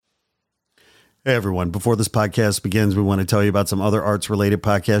Hey everyone, before this podcast begins, we want to tell you about some other arts-related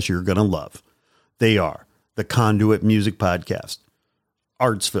podcasts you're going to love. They are the Conduit Music Podcast,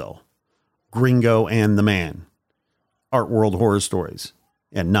 Artsville, Gringo and the Man, Art World Horror Stories,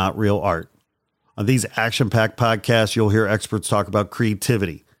 and Not Real Art. On these action-packed podcasts, you'll hear experts talk about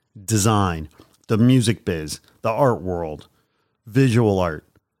creativity, design, the music biz, the art world, visual art,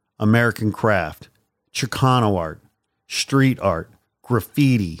 American craft, Chicano art, street art,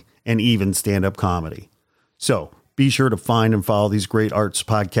 graffiti, and even stand-up comedy. So be sure to find and follow these great arts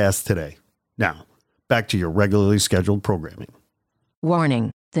podcasts today. Now, back to your regularly scheduled programming.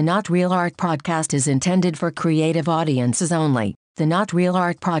 Warning: the Not Real Art podcast is intended for creative audiences only. The Not Real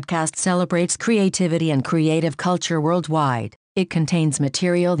Art podcast celebrates creativity and creative culture worldwide. It contains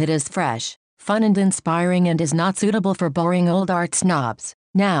material that is fresh, fun, and inspiring and is not suitable for boring old art snobs.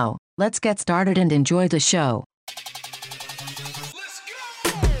 Now, let's get started and enjoy the show.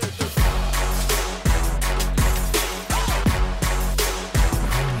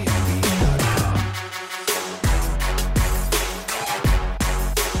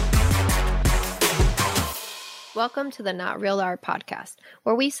 Welcome to the Not Real Art podcast,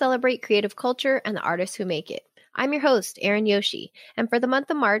 where we celebrate creative culture and the artists who make it. I'm your host, Erin Yoshi, and for the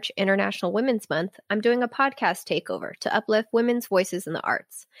month of March, International Women's Month, I'm doing a podcast takeover to uplift women's voices in the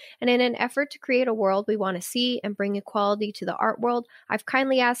arts. And in an effort to create a world we want to see and bring equality to the art world, I've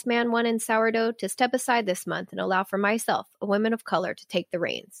kindly asked Man One and Sourdough to step aside this month and allow for myself, a woman of color, to take the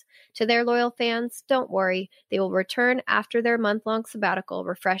reins. To their loyal fans, don't worry, they will return after their month-long sabbatical,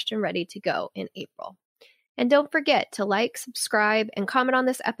 refreshed and ready to go in April. And don't forget to like, subscribe, and comment on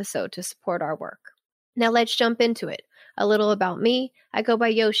this episode to support our work. Now let's jump into it. A little about me. I go by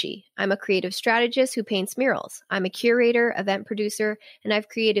Yoshi. I'm a creative strategist who paints murals. I'm a curator, event producer, and I've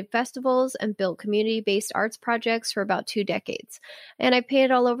created festivals and built community-based arts projects for about 2 decades. And I've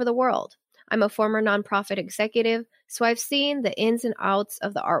painted all over the world. I'm a former nonprofit executive, so I've seen the ins and outs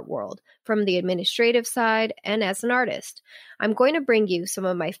of the art world, from the administrative side and as an artist. I'm going to bring you some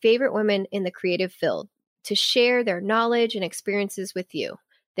of my favorite women in the creative field to share their knowledge and experiences with you.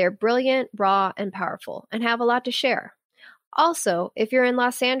 They're brilliant, raw, and powerful, and have a lot to share. Also, if you're in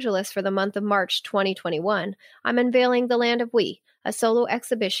Los Angeles for the month of March 2021, I'm unveiling The Land of We, a solo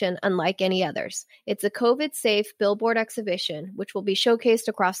exhibition unlike any others. It's a COVID-safe billboard exhibition, which will be showcased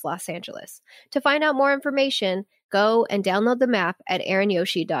across Los Angeles. To find out more information, go and download the map at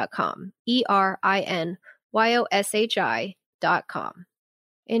erinyoshi.com, ERINYOSHI.com.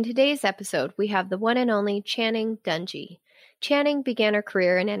 In today's episode, we have the one and only Channing Dungey. Channing began her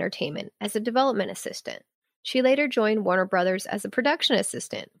career in entertainment as a development assistant. She later joined Warner Brothers as a production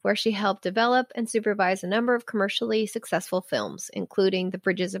assistant, where she helped develop and supervise a number of commercially successful films, including The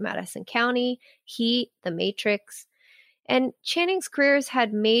Bridges of Madison County, Heat, The Matrix. And Channing's career has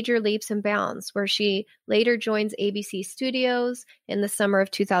had major leaps and bounds, where she later joins ABC Studios in the summer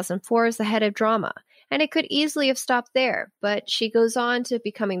of 2004 as the head of drama. And it could easily have stopped there, but she goes on to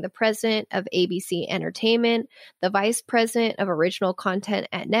becoming the president of ABC Entertainment, the vice president of original content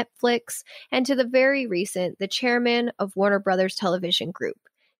at Netflix, and to the very recent, the chairman of Warner Brothers Television Group.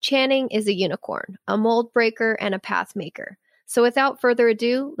 Channing is a unicorn, a mold breaker, and a path maker. So without further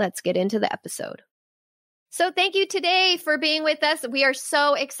ado, let's get into the episode. So thank you today for being with us. We are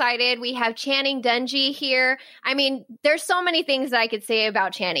so excited. We have Channing Dungey here. I mean, there's so many things that I could say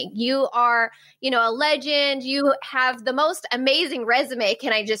about Channing. You are, a legend. You have the most amazing resume,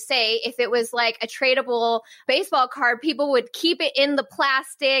 can I just say. If it was like a tradable baseball card, people would keep it in the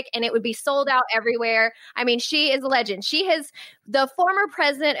plastic and it would be sold out everywhere. I mean, she is a legend. She is the former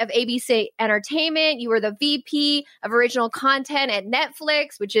president of ABC Entertainment. You were the VP of original content at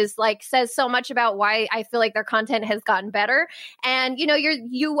Netflix, which is says so much about why I feel like their content has gotten better. And,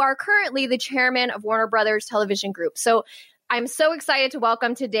 you are currently the chairman of Warner Brothers Television Group. So I'm so excited to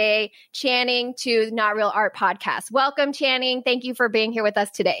welcome today Channing to Not Real Art Podcast. Welcome, Channing. Thank you for being here with us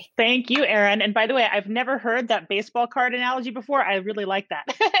today. Thank you, Erin. And by the way, I've never heard that baseball card analogy before. I really like that.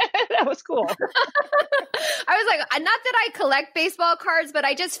 That was cool. I was like, not that I collect baseball cards, but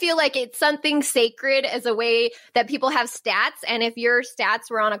I just feel like it's something sacred as a way that people have stats. And if your stats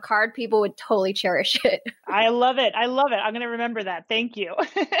were on a card, people would totally cherish it. I love it. I'm going to remember that. Thank you.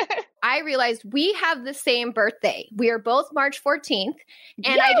 I realized we have the same birthday. We are both March 14th. And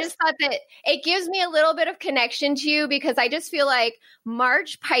yes! I just thought that it gives me a little bit of connection to you because I just feel like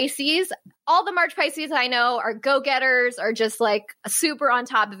March Pisces, all the March Pisces I know are go-getters, are just like super on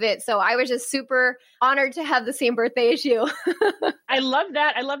top of it. So I was just super honored to have the same birthday as you. I love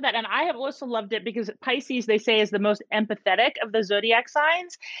that. I love that. And I have also loved it because Pisces, they say, is the most empathetic of the zodiac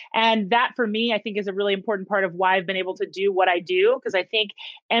signs. And that for me, I think is a really important part of why I've been able to do what I do. Because I think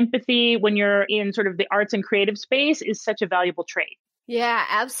empathy, when you're in sort of the arts and creative space, is such a valuable trait. Yeah,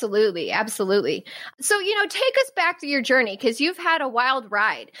 absolutely. Absolutely. So, take us back to your journey because you've had a wild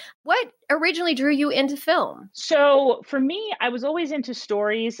ride. What originally drew you into film? So for me, I was always into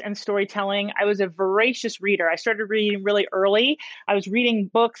stories and storytelling. I was a voracious reader. I started reading really early. I was reading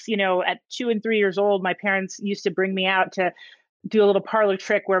books, at 2 and 3 years old. My parents used to bring me out to do a little parlor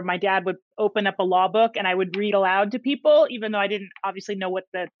trick where my dad would open up a law book and I would read aloud to people, even though I didn't obviously know what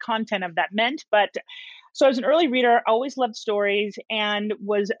the content of that meant. But so I was an early reader, always loved stories, and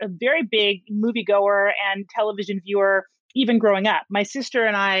was a very big moviegoer and television viewer, even growing up. My sister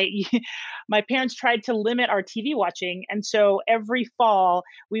and I, my parents tried to limit our TV watching. And so every fall,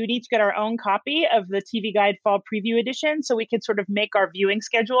 we would each get our own copy of the TV Guide Fall Preview Edition so we could sort of make our viewing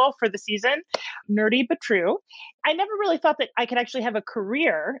schedule for the season. Nerdy, but true. I never really thought that I could actually have a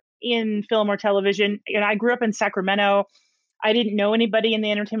career in film or television. I grew up in Sacramento. I didn't know anybody in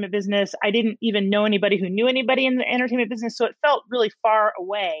the entertainment business. I didn't even know anybody who knew anybody in the entertainment business. So it felt really far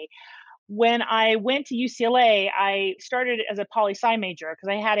away. When I went to UCLA, I started as a poli-sci major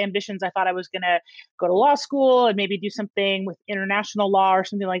because I had ambitions. I thought I was going to go to law school and maybe do something with international law or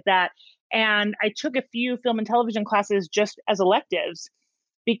something like that. And I took a few film and television classes just as electives,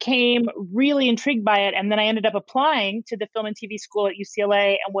 became really intrigued by it. And then I ended up applying to the film and TV school at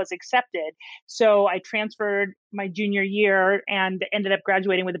UCLA and was accepted. So I transferred my junior year and ended up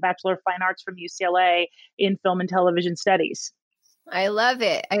graduating with a Bachelor of Fine Arts from UCLA in film and television studies. I love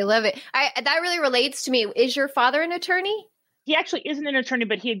it. I love it. That really relates to me. Is your father an attorney? He actually isn't an attorney,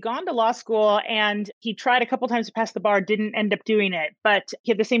 but he had gone to law school and he tried a couple times to pass the bar, didn't end up doing it. But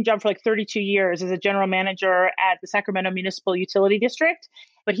he had the same job for like 32 years as a general manager at the Sacramento Municipal Utility District.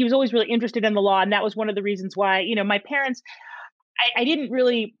 But he was always really interested in the law. And that was one of the reasons why, my parents, I didn't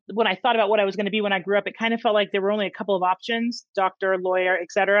really, when I thought about what I was going to be when I grew up, it kind of felt like there were only a couple of options, doctor, lawyer,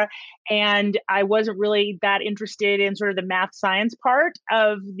 et cetera. And I wasn't really that interested in sort of the math science part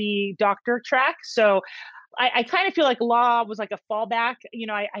of the doctor track. So I kind of feel like law was like a fallback.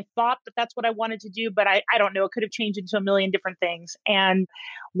 I thought that that's what I wanted to do, but I don't know. It could have changed into a million different things. And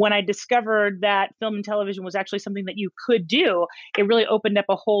when I discovered that film and television was actually something that you could do, it really opened up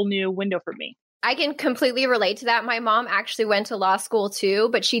a whole new window for me. I can completely relate to that. My mom actually went to law school too,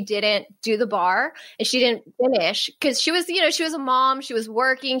 but she didn't do the bar and she didn't finish because she was a mom, she was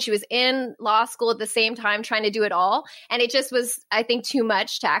working, she was in law school at the same time trying to do it all. And it just was, I think, too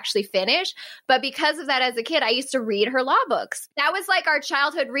much to actually finish. But because of that, as a kid, I used to read her law books. That was like our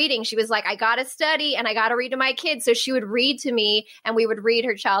childhood reading. She was like, I got to study and I got to read to my kids. So she would read to me and we would read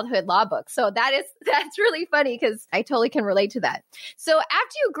her childhood law books. So that's really funny because I totally can relate to that. So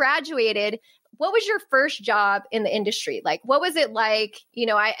after you graduated, what was your first job in the industry? Like, what was it like?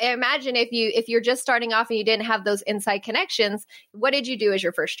 I imagine if you're just starting off and you didn't have those inside connections, what did you do as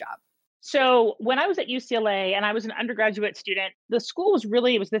your first job? So when I was at UCLA and I was an undergraduate student, the school was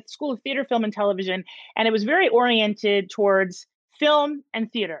the School of Theater, Film, and Television, and it was very oriented towards film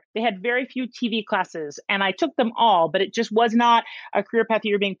and theater. They had very few TV classes, and I took them all, but it just was not a career path that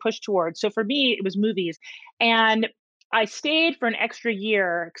you were being pushed towards. So for me, it was movies. And I stayed for an extra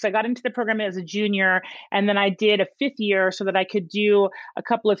year because I got into the program as a junior, and then I did a 5th year so that I could do a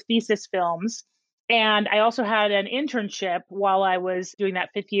couple of thesis films. And I also had an internship while I was doing that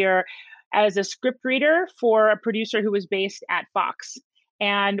 5th year as a script reader for a producer who was based at Fox.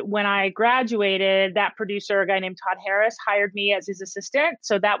 And when I graduated, that producer, a guy named Todd Harris, hired me as his assistant.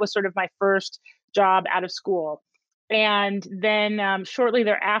 So that was sort of my first job out of school. And then shortly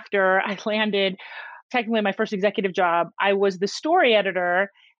thereafter, I landed technically my first executive job. I was the story editor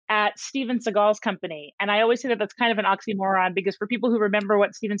at Steven Seagal's company. And I always say that that's kind of an oxymoron because for people who remember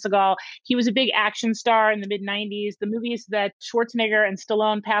what Steven Seagal, he was a big action star in the mid 90s. The movies that Schwarzenegger and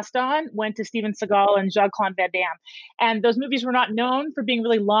Stallone passed on went to Steven Seagal and Jean-Claude Van Damme. And those movies were not known for being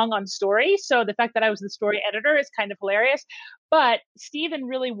really long on story. So the fact that I was the story editor is kind of hilarious. But Steven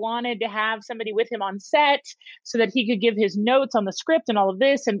really wanted to have somebody with him on set so that he could give his notes on the script and all of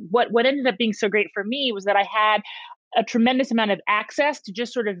this. And what ended up being so great for me was that I had a tremendous amount of access to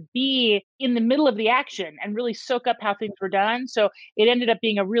just sort of be in the middle of the action and really soak up how things were done. So it ended up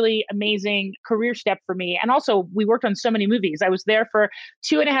being a really amazing career step for me. And also we worked on so many movies. I was there for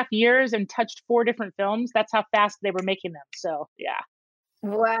 2.5 years and touched 4 different films. That's how fast they were making them. So yeah.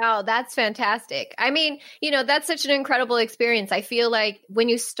 Wow, that's fantastic. I mean, that's such an incredible experience. I feel like when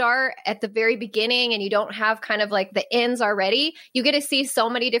you start at the very beginning and you don't have kind of like the ends already, you get to see so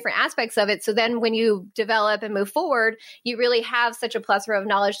many different aspects of it. So then when you develop and move forward, you really have such a plethora of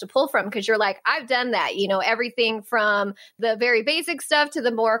knowledge to pull from because you're like, I've done that, everything from the very basic stuff to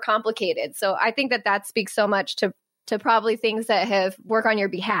the more complicated. So I think that speaks so much to probably things that have worked on your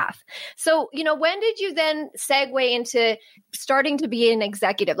behalf. So, when did you then segue into starting to be an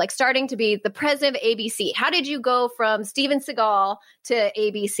executive, like starting to be the president of ABC? How did you go from Steven Seagal to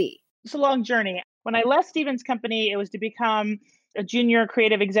ABC? It's a long journey. When I left Steven's company, it was to become a junior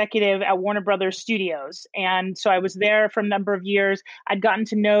creative executive at Warner Brothers Studios. And so I was there for a number of years. I'd gotten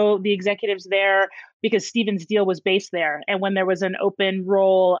to know the executives there because Steven's deal was based there. And when there was an open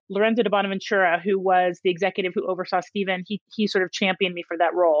role, Lorenzo de Bonaventura, who was the executive who oversaw Steven, he sort of championed me for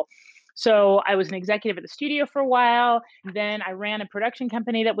that role. So I was an executive at the studio for a while. Then I ran a production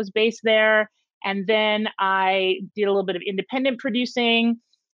company that was based there. And then I did a little bit of independent producing.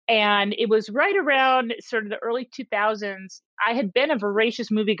 And it was right around sort of the early 2000s. I had been a voracious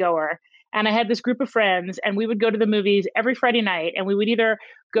moviegoer, and I had this group of friends, and we would go to the movies every Friday night. And we would either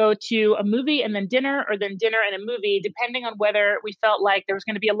go to a movie and then dinner, or then dinner and a movie, depending on whether we felt like there was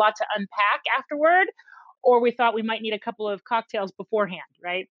going to be a lot to unpack afterward, or we thought we might need a couple of cocktails beforehand,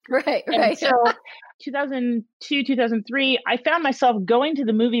 right? Right. And so 2002, 2003, I found myself going to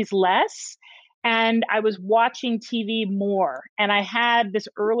the movies less. And I was watching TV more. And I had this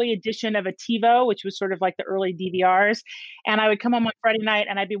early edition of a TiVo, which was sort of like the early DVRs. And I would come home on Friday night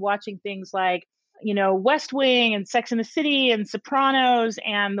and I'd be watching things like, West Wing and Sex and the City and Sopranos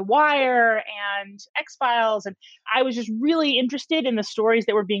and The Wire and X-Files. And I was just really interested in the stories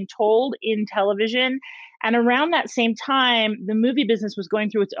that were being told in television. And around that same time, the movie business was going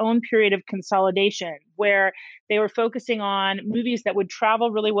through its own period of consolidation where they were focusing on movies that would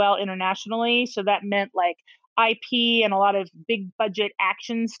travel really well internationally. So that meant like IP and a lot of big budget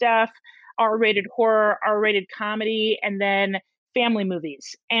action stuff, R-rated horror, R-rated comedy, and then family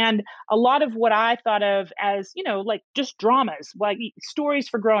movies. And a lot of what I thought of as, like just dramas, like stories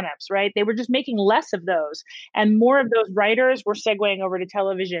for grownups, right? They were just making less of those. And more of those writers were segueing over to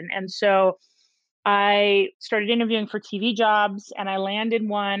television. And so I started interviewing for TV jobs, and I landed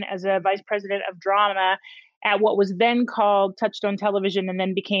one as a vice president of drama at what was then called Touchstone Television and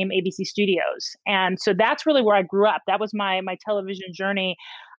then became ABC Studios. And so that's really where I grew up. That was my television journey.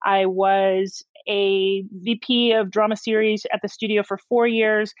 I was a VP of drama series at the studio for 4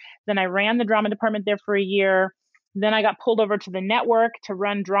 years. Then I ran the drama department there for a year. Then I got pulled over to the network to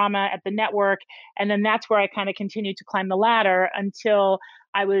run drama at the network. And then that's where I kind of continued to climb the ladder until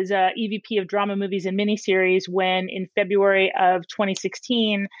I was EVP of drama, movies, and miniseries when in February of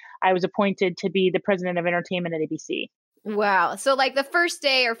 2016, I was appointed to be the president of entertainment at ABC. Wow. So like the first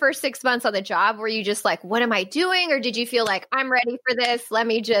day or first 6 months on the job, were you just like, what am I doing? Or did you feel like I'm ready for this? Let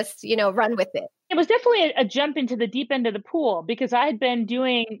me just, run with it. It was definitely a jump into the deep end of the pool because I had been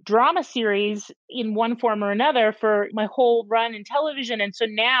doing drama series in one form or another for my whole run in television. And so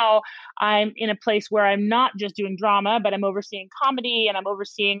now I'm in a place where I'm not just doing drama, but I'm overseeing comedy and I'm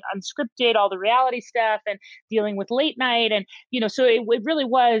overseeing unscripted, all the reality stuff and dealing with late night. And, so it really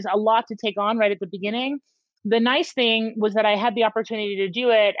was a lot to take on right at the beginning. The nice thing was that I had the opportunity to do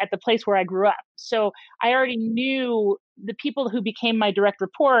it at the place where I grew up. So I already knew the people who became my direct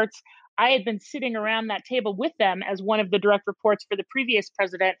reports. I had been sitting around that table with them as one of the direct reports for the previous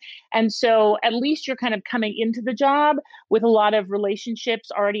president. And so at least you're kind of coming into the job with a lot of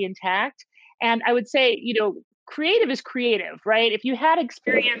relationships already intact. And I would say, creative is creative, right? If you had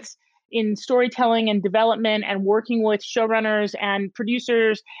experience in storytelling and development and working with showrunners and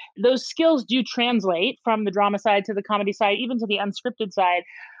producers, those skills do translate from the drama side to the comedy side, even to the unscripted side.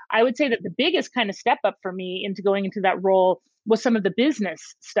 I would say that the biggest kind of step up for me into going into that role was some of the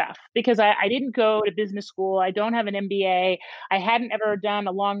business stuff because I didn't go to business school. I don't have an MBA. I hadn't ever done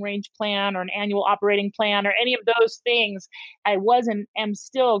a long range plan or an annual operating plan or any of those things. I was and am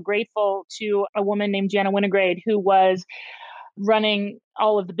still grateful to a woman named Jana Winograde who was running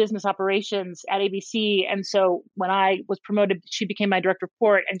all of the business operations at ABC. And so when I was promoted, she became my direct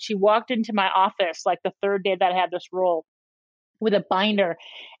report and she walked into my office like the third day that I had this role with a binder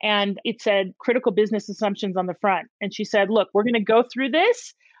and it said critical business assumptions on the front. And she said, look, we're going to go through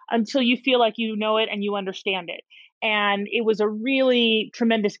this until you feel like you know it and you understand it. And it was a really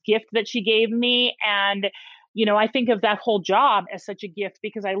tremendous gift that she gave me. And, I think of that whole job as such a gift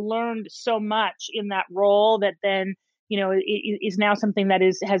because I learned so much in that role that then, is now something that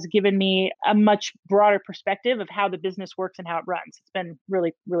has given me a much broader perspective of how the business works and how it runs. It's been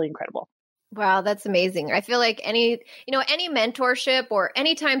really, really incredible. Wow, that's amazing. I feel like any mentorship or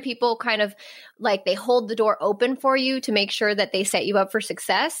anytime people kind of like they hold the door open for you to make sure that they set you up for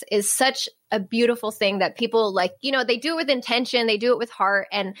success is such a beautiful thing that people like, they do it with intention, they do it with heart,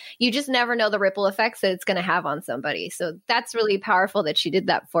 and you just never know the ripple effects that it's going to have on somebody. So that's really powerful that she did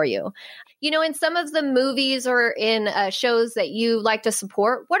that for you. In some of the movies or in shows that you like to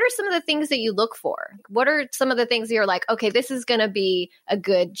support, what are some of the things that you look for? What are some of the things that you're like, okay, this is going to be a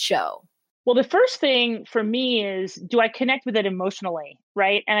good show? Well, the first thing for me is, do I connect with it emotionally,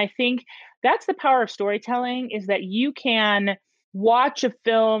 right? And I think that's the power of storytelling, is that you can watch a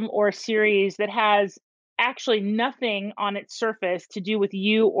film or a series that has actually nothing on its surface to do with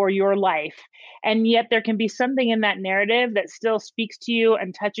you or your life. And yet there can be something in that narrative that still speaks to you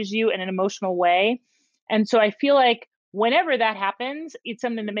and touches you in an emotional way. And so I feel like whenever that happens, it's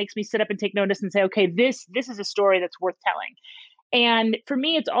something that makes me sit up and take notice and say, okay, this is a story that's worth telling. And for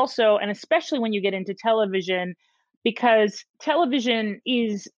me, it's also, and especially when you get into television, because television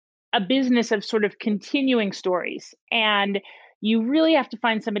is a business of sort of continuing stories. And you really have to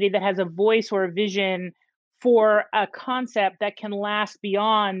find somebody that has a voice or a vision for a concept that can last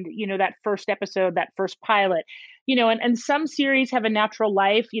beyond, that first episode, that first pilot. And some series have a natural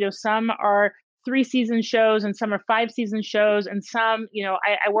life. Some are 3-season shows and some are 5-season shows. And some,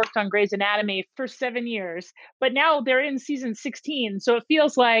 I worked on Grey's Anatomy for 7 years, but now they're in season 16. So it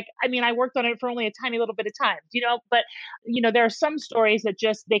feels like, I worked on it for only a tiny little bit of time, but, there are some stories that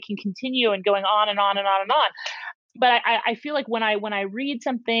just, they can continue and going on and on and on and on. But I feel like when I read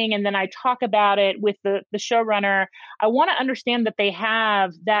something and then I talk about it with the showrunner, I want to understand that they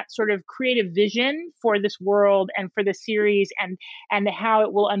have that sort of creative vision for this world and for the series and how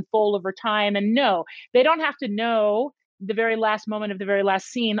it will unfold over time. And no, they don't have to know the very last moment of the very last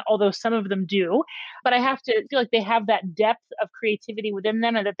scene, although some of them do. But I have to feel like they have that depth of creativity within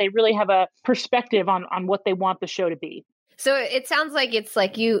them and that they really have a perspective on what they want the show to be. So it sounds like it's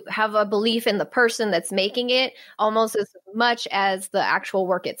like you have a belief in the person that's making it almost as much as the actual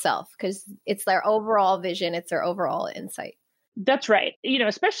work itself, because it's their overall vision, it's their overall insight. That's right.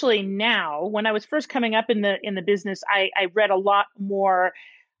 Especially now, when I was first coming up in the business, I read a lot more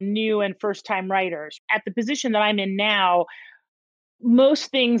new and first time writers. At the position that I'm in now, most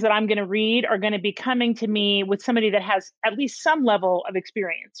things that I'm going to read are going to be coming to me with somebody that has at least some level of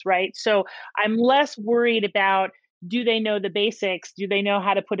experience, right? So I'm less worried about, do they know the basics? Do they know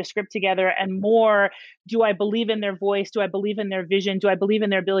how to put a script together? And more, do I believe in their voice? Do I believe in their vision? Do I believe in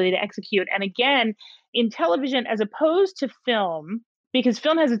their ability to execute? And again, in television, as opposed to film, because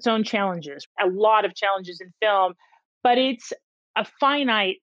film has its own challenges, a lot of challenges in film, but it's a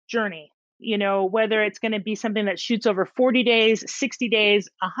finite journey. Whether it's going to be something that shoots over 40 days, 60 days,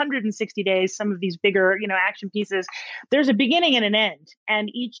 160 days, some of these bigger, action pieces, there's a beginning and an end. And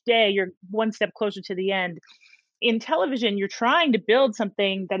each day you're one step closer to the end. In television, you're trying to build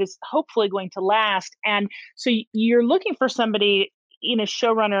something that is hopefully going to last. And so you're looking for somebody in a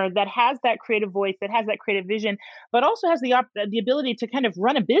showrunner that has that creative voice, that has that creative vision, but also has the ability to kind of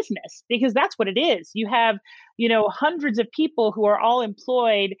run a business, because that's what it is. You have, hundreds of people who are all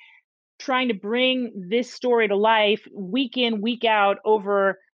employed trying to bring this story to life week in, week out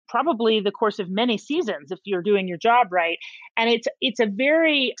over probably the course of many seasons if you're doing your job right. And it's a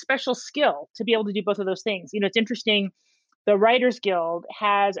very special skill to be able to do both of those things. It's interesting. The Writers Guild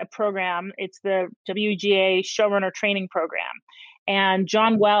has a program. It's the WGA Showrunner Training Program. And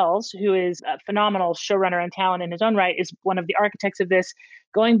John Wells, who is a phenomenal showrunner and talent in his own right, is one of the architects of this.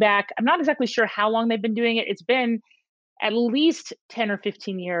 Going back, I'm not exactly sure how long they've been doing it. It's been at least 10 or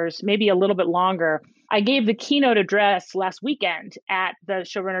 15 years, maybe a little bit longer. I gave the keynote address last weekend at the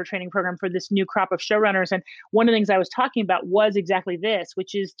showrunner training program for this new crop of showrunners. And one of the things I was talking about was exactly this,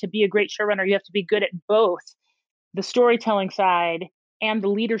 which is, to be a great showrunner, you have to be good at both the storytelling side and the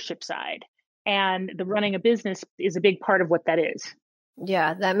leadership side. And the running a business is a big part of what that is.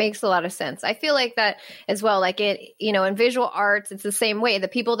 Yeah, that makes a lot of sense. I feel like that as well. Like in visual arts, it's the same way. The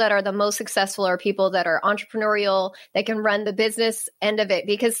people that are the most successful are people that are entrepreneurial, that can run the business end of it.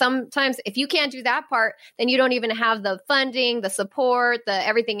 Because sometimes if you can't do that part, then you don't even have the funding, the support, the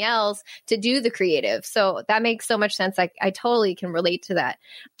everything else to do the creative. So that makes so much sense. I totally can relate to that.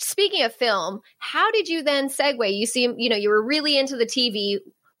 Speaking of film, how did you then segue? You seem, you were really into the TV.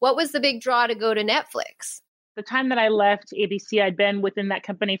 What was the big draw to go to Netflix? The time that I left ABC, I'd been within that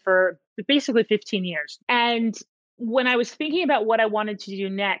company for basically 15 years. And when I was thinking about what I wanted to do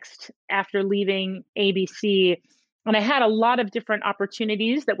next after leaving ABC, and I had a lot of different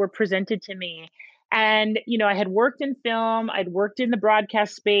opportunities that were presented to me. And, I had worked in film, I'd worked in the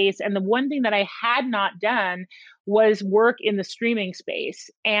broadcast space. And the one thing that I had not done was work in the streaming space.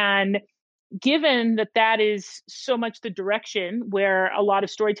 And given that that is so much the direction where a lot of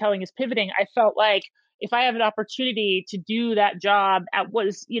storytelling is pivoting, I felt like if I have an opportunity to do that job at what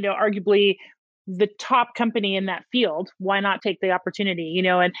is, arguably the top company in that field, why not take the opportunity,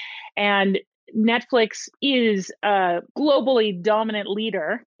 and Netflix is a globally dominant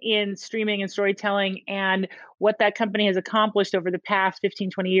leader in streaming and storytelling, and what that company has accomplished over the past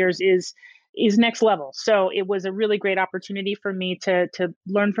 15, 20 years is next level. So it was a really great opportunity for me to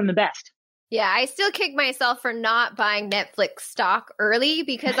learn from the best. Yeah, I still kick myself for not buying Netflix stock early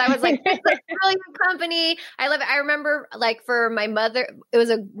because I was like, this is a brilliant company. I love it. I remember like for my mother, it was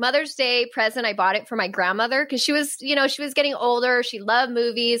a Mother's Day present. I bought it for my grandmother because she was getting older. She loved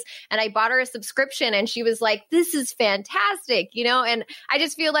movies and I bought her a subscription and she was like, this is fantastic, and I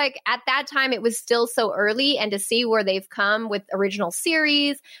just feel like at that time it was still so early, and to see where they've come with original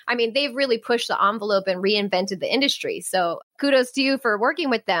series. I mean, they've really pushed the envelope and reinvented the industry. So kudos to you for working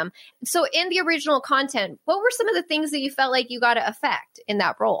with them. So in the original content, what were some of the things that you felt like you got to affect in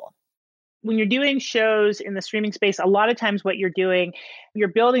that role? When you're doing shows in the streaming space, a lot of times what you're doing, you're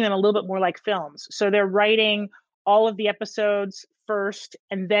building them a little bit more like films. So they're writing all of the episodes first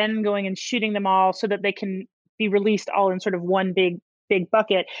and then going and shooting them all so that they can be released all in sort of one big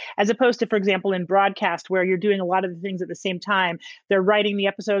bucket, as opposed to, for example, in broadcast, where you're doing a lot of the things at the same time. They're writing the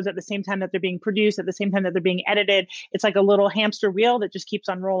episodes at the same time that they're being produced, at the same time that they're being edited. It's like a little hamster wheel that just keeps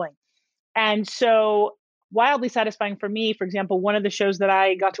on rolling. And so wildly satisfying for me, for example, one of the shows that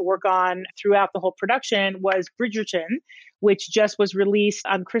I got to work on throughout the whole production was Bridgerton, which just was released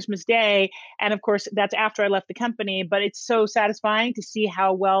on Christmas Day. And of course, that's after I left the company, but it's so satisfying to see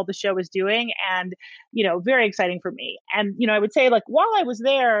how well the show is doing and, very exciting for me. And, I would say like while I was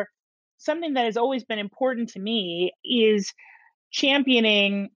there, something that has always been important to me is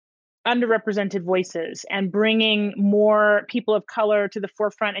championing underrepresented voices and bringing more people of color to the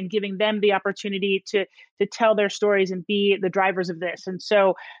forefront and giving them the opportunity to tell their stories and be the drivers of this. And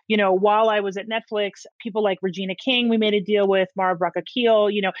so, while I was at Netflix, people like Regina King, we made a deal with Mara Brock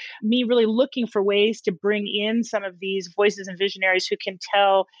Akil, me really looking for ways to bring in some of these voices and visionaries who can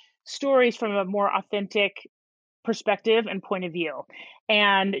tell stories from a more authentic perspective and point of view.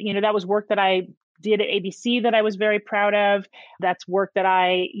 And, that was work that I did at ABC that I was very proud of. That's work that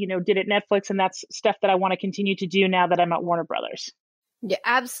I, did at Netflix. And that's stuff that I want to continue to do now that I'm at Warner Brothers. Yeah,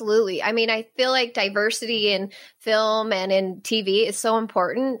 absolutely. I mean, I feel like diversity in film and in TV is so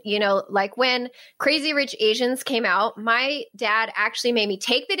important. Like when Crazy Rich Asians came out, my dad actually made me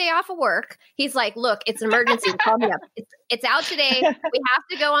take the day off of work. He's like, look, it's an emergency. Call me up. It's out today. We have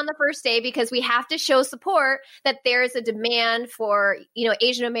to go on the first day because we have to show support that there is a demand for,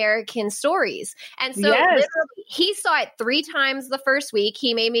 Asian American stories. And so literally he saw it 3 times the first week.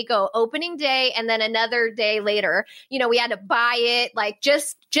 He made me go opening day and then another day later. We had to buy it like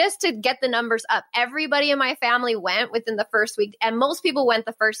just to get the numbers up. Everybody in my family went within the first week, and most people went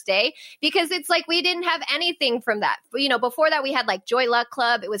the first day because it's like we didn't have anything from that. Before that we had like Joy Luck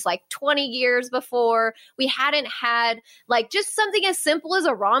Club. It was like 20 years before. We hadn't had like just something as simple as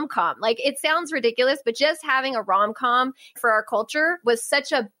a rom-com. Like it sounds ridiculous, but just having a rom-com for our culture was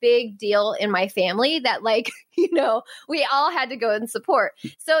such a big deal in my family that like, we all had to go and support.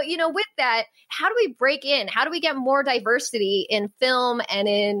 So, with that, how do we break in? How do we get more diversity in film and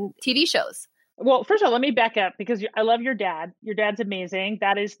in TV shows? Well, first of all, let me back up because I love your dad. Your dad's amazing.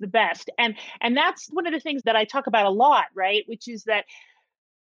 That is the best. And that's one of the things that I talk about a lot, right? Which is that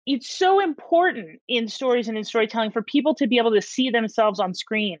it's so important in stories and in storytelling for people to be able to see themselves on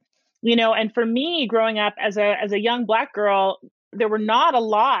screen, and for me growing up as a young Black girl, there were not a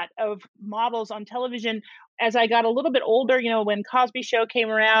lot of models on television. As I got a little bit older, when Cosby Show came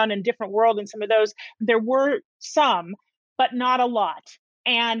around and Different World and some of those, there were some, but not a lot.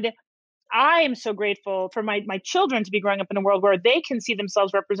 And I am so grateful for my children to be growing up in a world where they can see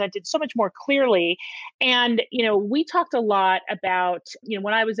themselves represented so much more clearly. And, we talked a lot about,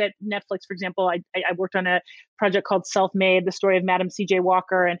 when I was at Netflix, for example, I worked on a project called Self-Made, the story of Madam C.J.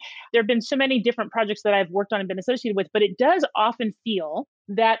 Walker. And there have been so many different projects that I've worked on and been associated with, but it does often feel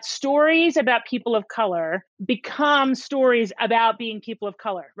that stories about people of color become stories about being people of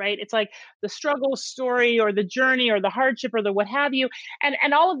color, right? It's like the struggle story or the journey or the hardship or the what have you.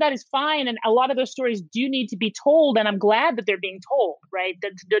 And all of that is fine. And a lot of those stories do need to be told. And I'm glad that they're being told, right?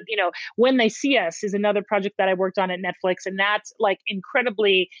 When They See Us is another project that I worked on at Netflix. And that's like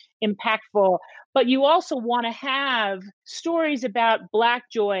incredibly impactful. But you also want to have stories about Black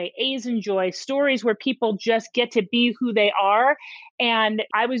joy, Asian joy, stories where people just get to be who they are. And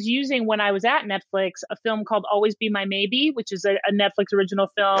I was using, when I was at Netflix, a film called Always Be My Maybe, which is a Netflix original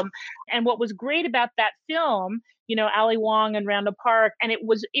film. And what was great about that film, Ali Wong and Randall Park, and it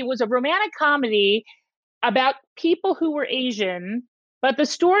was a romantic comedy about people who were Asian, but the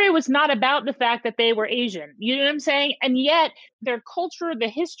story was not about the fact that they were Asian. You know what I'm saying? And yet their culture, the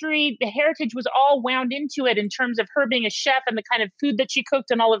history, the heritage was all wound into it in terms of her being a chef and the kind of food that she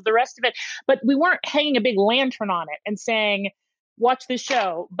cooked and all of the rest of it. But we weren't hanging a big lantern on it and saying, watch the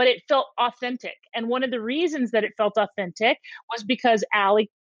show, but it felt authentic. And one of the reasons that it felt authentic was because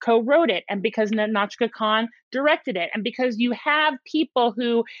Ali co-wrote it, and because Nahnatchka Khan directed it, and because you have people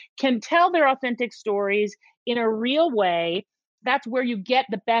who can tell their authentic stories in a real way. That's where you get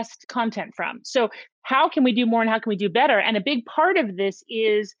the best content from. So how can we do more and how can we do better? And a big part of this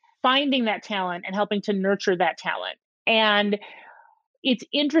is finding that talent and helping to nurture that talent. And it's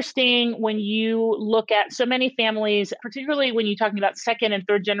interesting when you look at so many families, particularly when you're talking about second and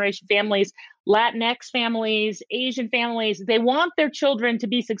third generation families, Latinx families, Asian families, they want their children to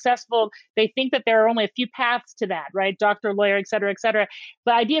be successful. They think that there are only a few paths to that, right? Doctor, lawyer, et cetera, et cetera.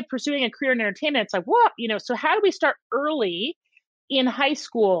 The idea of pursuing a career in entertainment, it's like, what? So how do we start early in high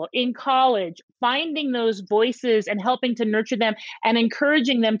school, in college, finding those voices and helping to nurture them and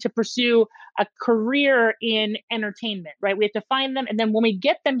encouraging them to pursue a career in entertainment, right? We have to find them. And then when we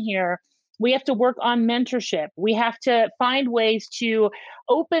get them here, we have to work on mentorship. We have to find ways to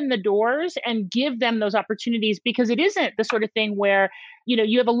open the doors and give them those opportunities, because it isn't the sort of thing where,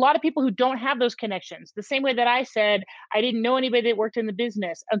 you have a lot of people who don't have those connections. The same way that I said, I didn't know anybody that worked in the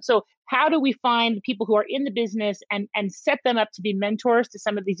business. And so how do we find people who are in the business and set them up to be mentors to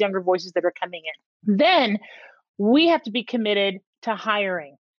some of these younger voices that are coming in? Then we have to be committed to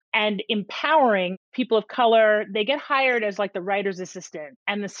hiring and empowering people of color. They get hired as like the writer's assistant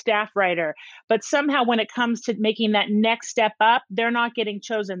and the staff writer, but somehow when it comes to making that next step up, they're not getting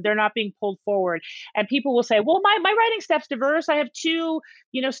chosen. They're not being pulled forward. And people will say, well, my writing staff's diverse. I have two,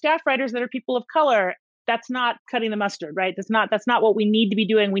 staff writers that are people of color. That's not cutting the mustard, right? That's not what we need to be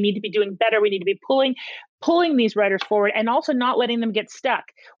doing. We need to be doing better. We need to be pulling these writers forward, and also not letting them get stuck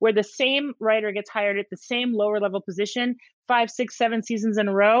where the same writer gets hired at the same lower level position 5, 6, 7 seasons in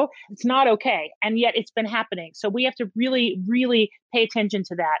a row. It's not okay. And yet it's been happening. So we have to really, really pay attention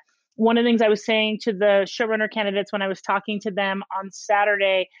to that. One of the things I was saying to the showrunner candidates when I was talking to them on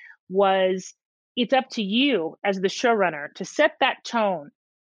Saturday was, it's up to you as the showrunner to set that tone,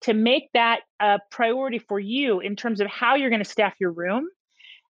 to make that a priority for you in terms of how you're going to staff your room,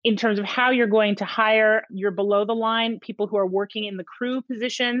 in terms of how you're going to hire your below the line people who are working in the crew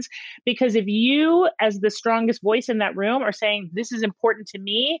positions. Because if you, as the strongest voice in that room, are saying, this is important to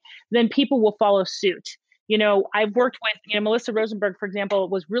me, then people will follow suit. I've worked with, Melissa Rosenberg, for example,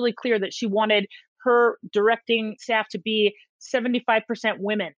 was really clear that she wanted her directing staff to be 75%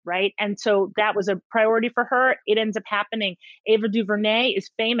 women, right? And so that was a priority for her. It ends up happening. Ava DuVernay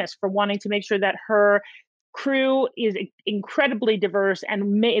is famous for wanting to make sure that her crew is incredibly diverse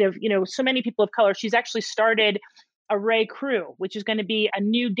and made of, so many people of color. She's actually started Array Crew, which is going to be a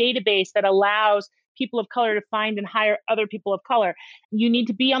new database that allows people of color to find and hire other people of color. You need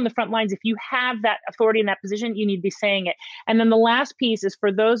to be on the front lines. If you have that authority in that position, you need to be saying it. And then the last piece is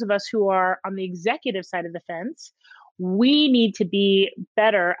for those of us who are on the executive side of the fence, we need to be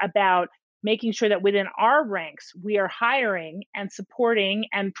better about making sure that within our ranks, we are hiring and supporting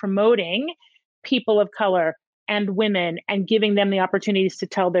and promoting people of color and women and giving them the opportunities to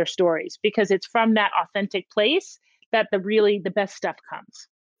tell their stories, because it's from that authentic place that the best stuff comes.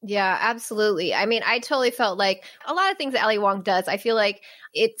 Yeah, absolutely. I mean, I totally felt like a lot of things that Ali Wong does, I feel like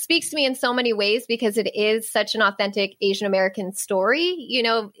it speaks to me in so many ways because it is such an authentic Asian American story.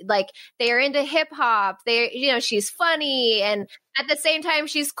 Like they are into hip hop. She's funny, and at the same time,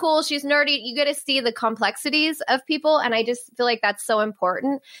 she's cool. She's nerdy. You get to see the complexities of people. And I just feel like that's so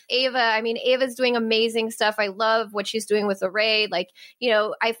important. Ava's doing amazing stuff. I love what she's doing with Array.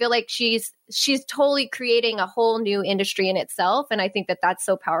 I feel like she's totally creating a whole new industry in itself. And I think that that's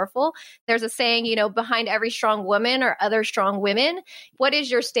so powerful. There's a saying, behind every strong woman are other strong women. What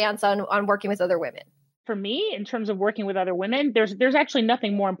is your stance on working with other women? For me, in terms of working with other women, there's actually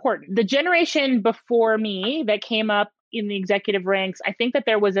nothing more important. The generation before me that came up in the executive ranks, I think that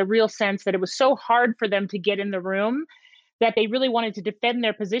there was a real sense that it was so hard for them to get in the room that they really wanted to defend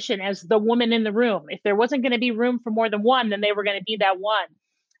their position as the woman in the room. If there wasn't going to be room for more than one, then they were going to be that one.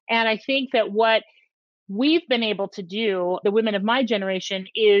 And I think that what we've been able to do, the women of my generation,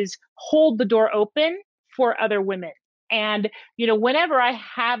 is hold the door open for other women And, whenever I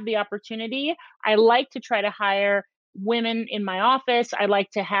have the opportunity, I like to try to hire women in my office. I like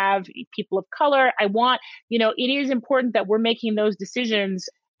to have people of color. I want, it is important that we're making those decisions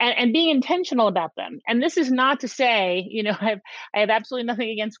and being intentional about them. And this is not to say, I have absolutely nothing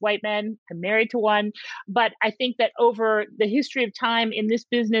against white men. I'm married to one. But I think that over the history of time in this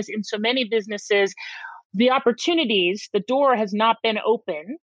business, in so many businesses, the opportunities, the door has not been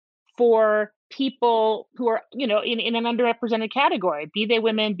open for people who are, in an underrepresented category, be they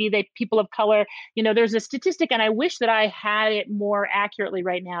women, be they people of color. There's a statistic, and I wish that I had it more accurately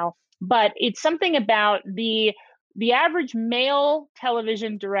right now, but it's something about the average male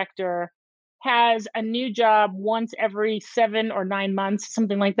television director has a new job once every 7 or 9 months,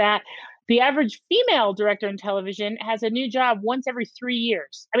 something like that. The average female director in television has a new job once every 3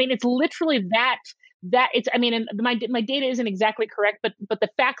 years. I mean, it's literally that it's, I mean, and my data isn't exactly correct, but the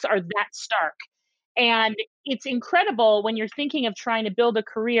facts are that stark. And it's incredible when you're thinking of trying to build a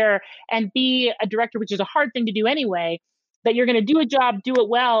career and be a director, which is a hard thing to do anyway, that you're going to do a job, do it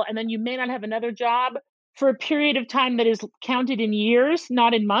well, and then you may not have another job for a period of time that is counted in years,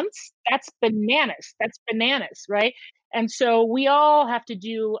 not in months. That's bananas. That's bananas, right? And so we all have to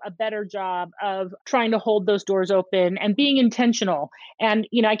do a better job of trying to hold those doors open and being intentional. And,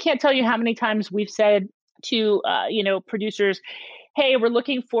 I can't tell you how many times we've said to, producers, hey, we're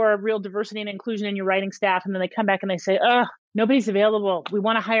looking for real diversity and inclusion in your writing staff. And then they come back and they say, oh, nobody's available. We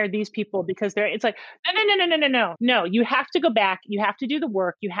want to hire these people because it's like, no, you have to go back. You have to do the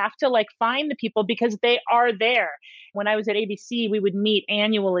work. You have to find the people because they are there. When I was at ABC, we would meet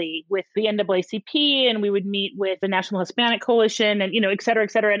annually with the NAACP and we would meet with the National Hispanic Coalition and, et cetera,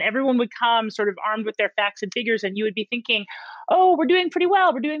 et cetera. And everyone would come sort of armed with their facts and figures. And you would be thinking, oh, we're doing pretty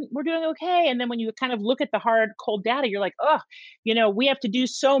well. We're doing okay. And then when you kind of look at the hard, cold data, you're like, oh, we have to do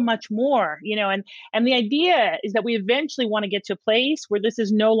so much more, and the idea is that we eventually want to get to a place where this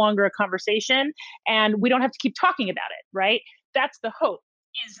is no longer a conversation and we don't have to keep talking about it, right? That's the hope,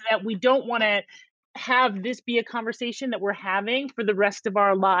 is that we don't want to have this be a conversation that we're having for the rest of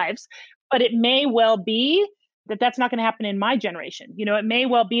our lives. But it may well be that that's not going to happen in my generation. It may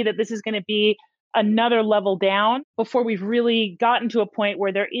well be that this is going to be another level down before we've really gotten to a point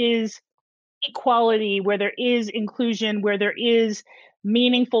where there is equality, where there is inclusion, where there is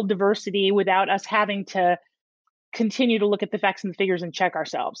meaningful diversity without us having to continue to look at the facts and the figures and check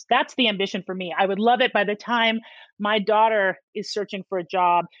ourselves. That's the ambition for me. I would love it by the time my daughter is searching for a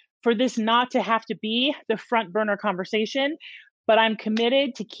job, for this not to have to be the front burner conversation, but I'm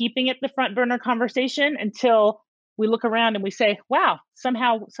committed to keeping it the front burner conversation until we look around and we say, wow,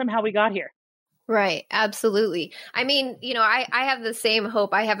 somehow we got here. Right. Absolutely. I mean, I have the same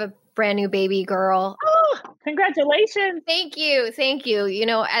hope. I have a brand new baby girl. Oh, congratulations. Thank you. Thank you.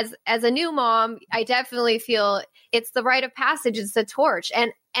 As a new mom, I definitely feel it's the rite of passage. It's the torch.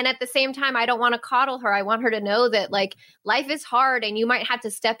 And at the same time, I don't want to coddle her. I want her to know that life is hard and you might have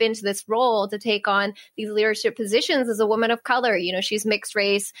to step into this role to take on these leadership positions as a woman of color. She's mixed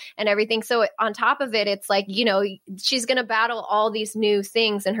race and everything. So on top of it, it's she's going to battle all these new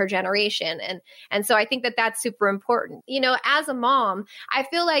things in her generation. And so I think that that's super important. As a mom, I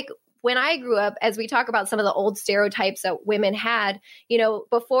feel like when I grew up, as we talk about some of the old stereotypes that women had,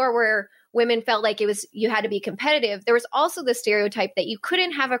 before where women felt like you had to be competitive, there was also the stereotype that you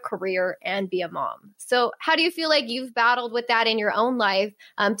couldn't have a career and be a mom. So how do you feel like you've battled with that in your own life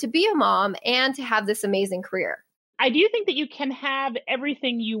to be a mom and to have this amazing career? I do think that you can have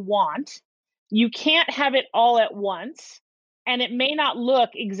everything you want. You can't have it all at once. And it may not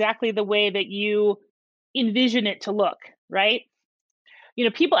look exactly the way that you envision it to look, right?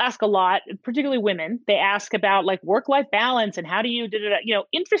 People ask a lot, particularly women, they ask about work-life balance and how do you,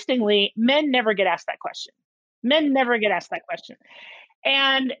 interestingly, men never get asked that question.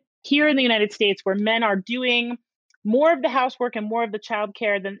 And here in the United States, where men are doing more of the housework and more of the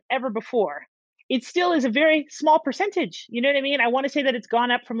childcare than ever before, it still is a very small percentage. You know what I mean? I want to say that it's gone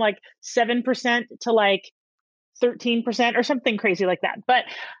up from 7% to 13% or something crazy like that. But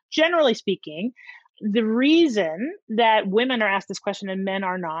generally speaking, the reason that women are asked this question and men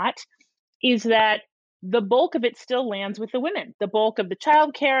are not is that the bulk of it still lands with the women. The bulk of the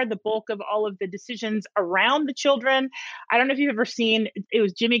childcare, the bulk of all of the decisions around the children. I don't know if you've ever seen, it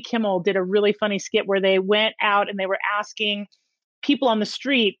was Jimmy Kimmel did a really funny skit where they went out and they were asking people on the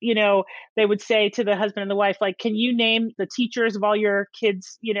street, they would say to the husband and the wife, can you name the teachers of all your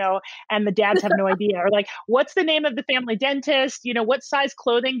kids, and the dads have no idea. Or what's the name of the family dentist? What size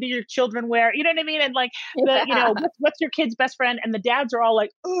clothing do your children wear? You know what I mean? And what's your kid's best friend? And the dads are all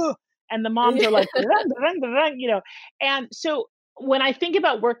ugh. And the moms are and so when I think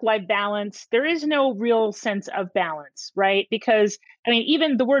about work-life balance, there is no real sense of balance, right? Because, I mean,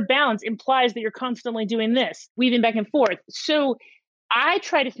 even the word balance implies that you're constantly doing this, weaving back and forth. So I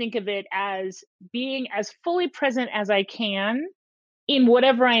try to think of it as being as fully present as I can in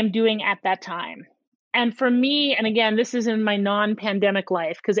whatever I am doing at that time. And for me, and again, this is in my non-pandemic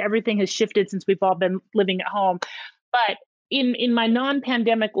life, because everything has shifted since we've all been living at home. But in my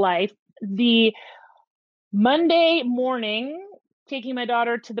non-pandemic life, the Monday morning, taking my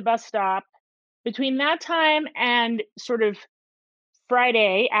daughter to the bus stop, between that time and sort of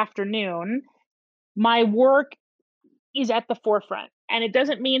Friday afternoon, my work is at the forefront. And it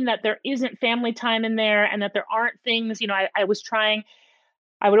doesn't mean that there isn't family time in there and that there aren't things,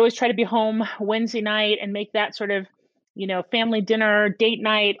 I would always try to be home Wednesday night and make that sort of, family dinner, date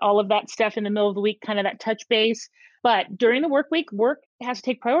night, all of that stuff in the middle of the week, kind of that touch base. But during the work week, work has to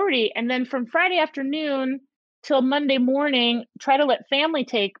take priority. And then from Friday afternoon till Monday morning, try to let family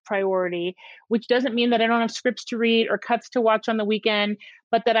take priority, which doesn't mean that I don't have scripts to read or cuts to watch on the weekend,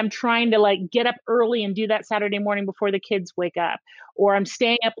 but that I'm trying to get up early and do that Saturday morning before the kids wake up, or I'm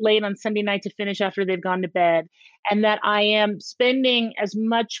staying up late on Sunday night to finish after they've gone to bed, and that I am spending as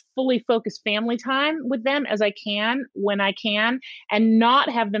much fully focused family time with them as I can when I can, and not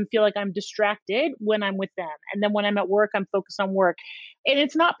have them feel like I'm distracted when I'm with them. And then when I'm at work, I'm focused on work. And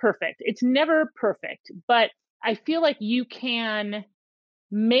it's not perfect. It's never perfect, but I feel like you can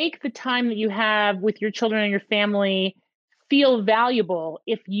make the time that you have with your children and your family feel valuable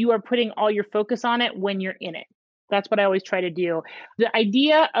if you are putting all your focus on it when you're in it. That's what I always try to do. The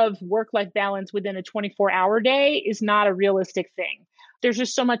idea of work-life balance within a 24-hour day is not a realistic thing. There's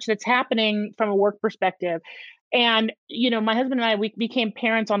just so much that's happening from a work perspective. And, my husband and I, we became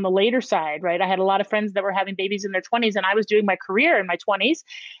parents on the later side, right? I had a lot of friends that were having babies in their 20s, and I was doing my career in my 20s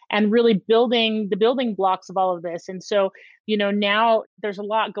and really building the building blocks of all of this. And so, now there's a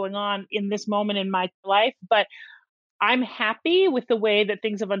lot going on in this moment in my life, but I'm happy with the way that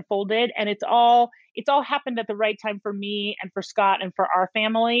things have unfolded, and it's all happened at the right time for me and for Scott and for our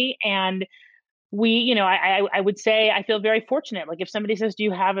family. And we, I would say I feel very fortunate. Like if somebody says, "Do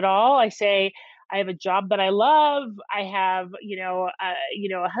you have it all?" I say, I have a job that I love. I have,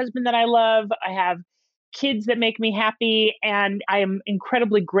 a husband that I love. I have kids that make me happy, and I am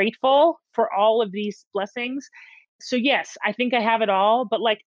incredibly grateful for all of these blessings. So yes, I think I have it all. But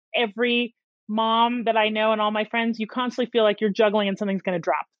like every mom that I know and all my friends, you constantly feel like you're juggling and something's going to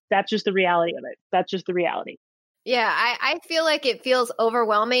drop. That's just the reality of it. That's just the reality. Yeah, I feel like it feels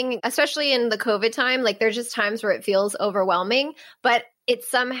overwhelming, especially in the COVID time. Like there's just times where it feels overwhelming, but it's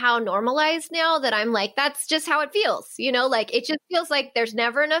somehow normalized now that I'm like, that's just how it feels. Like it just feels like there's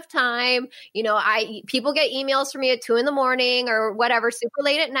never enough time. People get emails from me at 2 a.m. or whatever, super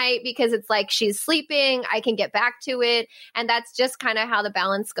late at night, because it's like, she's sleeping, I can get back to it. And that's just kind of how the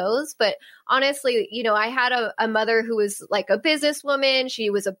balance goes. But honestly, I had a mother who was like a businesswoman.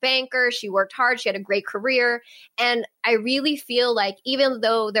 She was a banker. She worked hard. She had a great career. And I really feel like even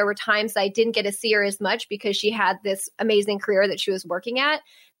though there were times I didn't get to see her as much because she had this amazing career that she was working at,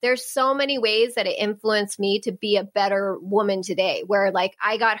 there's so many ways that it influenced me to be a better woman today, where like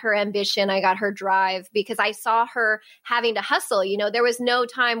I got her ambition, I got her drive because I saw her having to hustle. There was no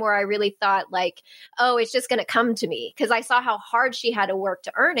time where I really thought like, oh, it's just going to come to me, because I saw how hard she had to work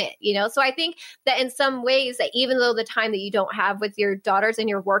to earn it, So I think that in some ways that even though the time that you don't have with your daughters and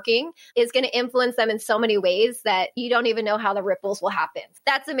you're working is going to influence them in so many ways that you don't even know how the ripples will happen.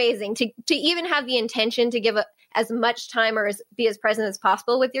 That's amazing to even have the intention to give as much time or be as present as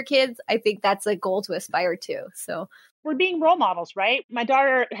possible with your kids. I think that's a goal to aspire to. So we're being role models, right? My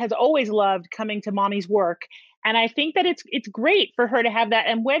daughter has always loved coming to mommy's work. And I think that it's great for her to have that.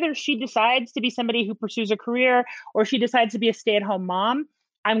 And whether she decides to be somebody who pursues a career or she decides to be a stay-at-home mom,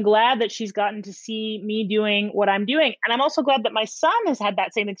 I'm glad that she's gotten to see me doing what I'm doing. And I'm also glad that my son has had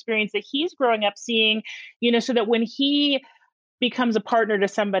that same experience that he's growing up seeing, so that when he becomes a partner to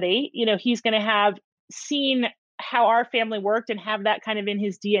somebody, he's going to have seen how our family worked and have that kind of in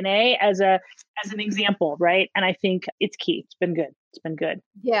his DNA as an example, right? And I think it's key. It's been good. It's been good.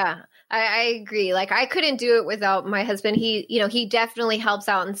 Yeah, I agree. Like I couldn't do it without my husband. He definitely helps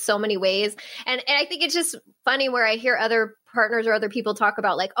out in so many ways. And I think it's just funny where I hear other partners or other people talk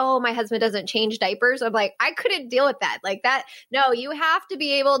about like, oh, my husband doesn't change diapers. I'm like, I couldn't deal with that. Like that. No, you have to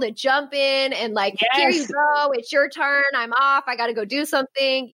be able to jump in and like, yes. Here you go. It's your turn. I'm off. I got to go do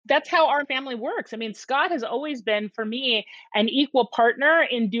something. That's how our family works. I mean, Scott has always been, for me, an equal partner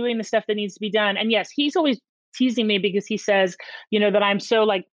in doing the stuff that needs to be done. And yes, he's always teasing me because he says, that I'm so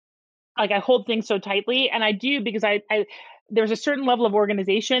like I hold things so tightly. And I do, because I there's a certain level of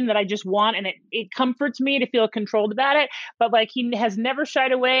organization that I just want, and it comforts me to feel controlled about it. But like, he has never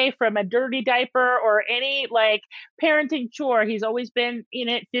shied away from a dirty diaper or any like parenting chore. He's always been in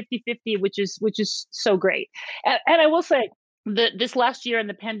it 50-50, which is so great. And I will say that this last year in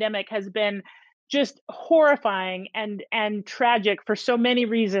the pandemic has been just horrifying and tragic for so many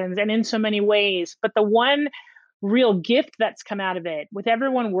reasons and in so many ways. But the one real gift that's come out of it, with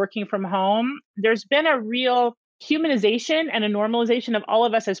everyone working from home, there's been a real humanization and a normalization of all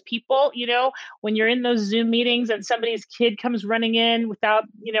of us as people. When you're in those Zoom meetings and somebody's kid comes running in without,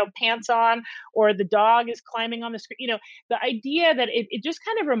 pants on, or the dog is climbing on the screen, the idea that it just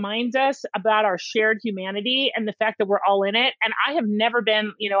kind of reminds us about our shared humanity and the fact that we're all in it. And I have never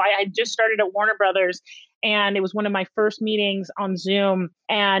been, I just started at Warner Brothers, and it was one of my first meetings on Zoom.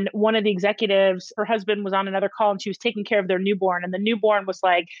 And one of the executives, her husband was on another call, and she was taking care of their newborn. And the newborn was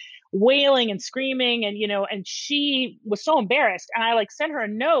like wailing and screaming, and, and she was so embarrassed. And I like sent her a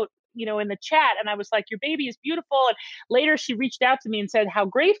note, in the chat. And I was like, your baby is beautiful. And later she reached out to me and said how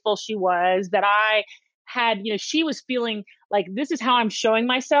grateful she was that I had, she was feeling like, this is how I'm showing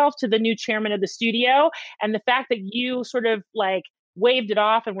myself to the new chairman of the studio. And the fact that you sort of like waved it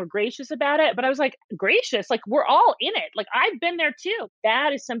off and were gracious about it. But I was like, gracious, like we're all in it. Like I've been there too.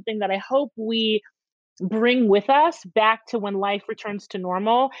 That is something that I hope we bring with us back to when life returns to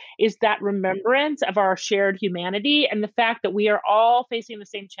normal, is that remembrance of our shared humanity and the fact that we are all facing the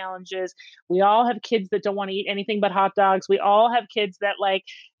same challenges. We all have kids that don't want to eat anything but hot dogs. We all have kids that like,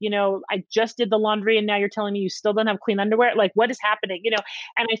 I just did the laundry and now you're telling me you still don't have clean underwear. Like, what is happening?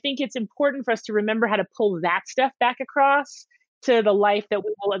 And I think it's important for us to remember how to pull that stuff back across to the life that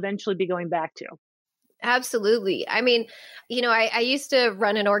we will eventually be going back to. Absolutely. I mean, I used to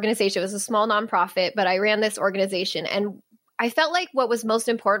run an organization. It was a small nonprofit, but I ran this organization, and I felt like what was most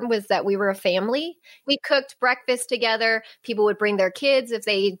important was that we were a family. We cooked breakfast together. People would bring their kids if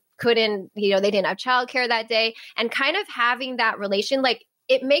they couldn't, they didn't have childcare that day, and kind of having that relation, like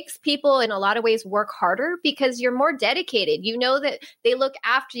it makes people in a lot of ways work harder because you're more dedicated. You know that they look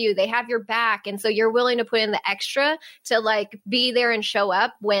after you, they have your back. And so you're willing to put in the extra to like be there and show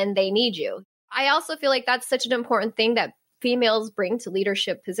up when they need you. I also feel like that's such an important thing that females bring to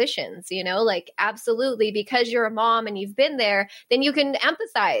leadership positions, like absolutely, because you're a mom and you've been there, then you can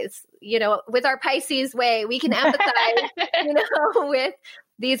empathize, with our Pisces way, we can empathize, with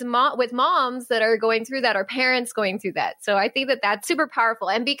these with moms that are going through that, or parents going through that. So I think that that's super powerful.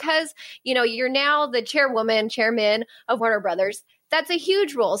 And because, you're now the chairman of Warner Brothers, that's a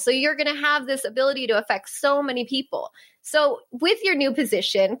huge role. So you're going to have this ability to affect so many people. So with your new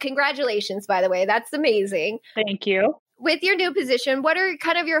position, congratulations, by the way, that's amazing. Thank you. With your new position, what are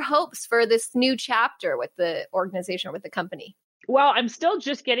kind of your hopes for this new chapter with the organization or with the company? Well, I'm still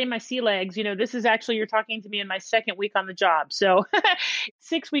just getting my sea legs. This is actually, you're talking to me in my second week on the job. So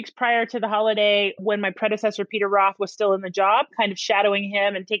 6 weeks prior to the holiday, when my predecessor, Peter Roth, was still in the job, kind of shadowing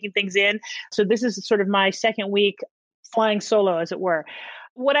him and taking things in. So this is sort of my second week flying solo, as it were.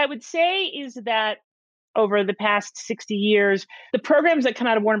 What I would say is that over the past 60 years, the programs that come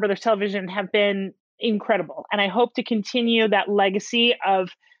out of Warner Brothers Television have been incredible. And I hope to continue that legacy of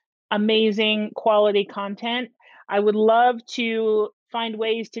amazing quality content. I would love to find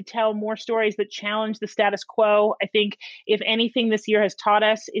ways to tell more stories that challenge the status quo. I think if anything this year has taught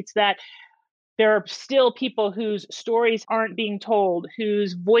us, it's that there are still people whose stories aren't being told,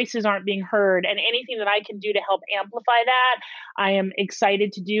 whose voices aren't being heard, and anything that I can do to help amplify that, I am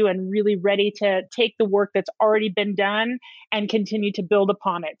excited to do and really ready to take the work that's already been done and continue to build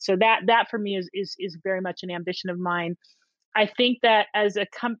upon it. So that for me is very much an ambition of mine. I think that as a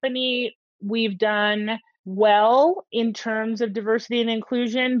company, we've done well in terms of diversity and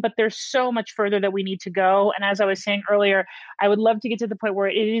inclusion, but there's so much further that we need to go. And as I was saying earlier, I would love to get to the point where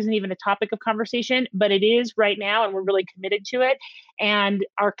it isn't even a topic of conversation, but it is right now, and we're really committed to it. And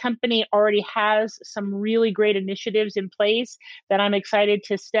our company already has some really great initiatives in place that I'm excited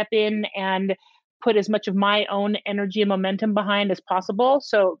to step in and put as much of my own energy and momentum behind as possible.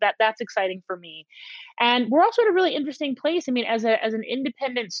 So that's exciting for me. And we're also at a really interesting place. I mean, as an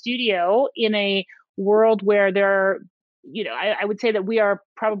independent studio in a world where there are, I would say that we are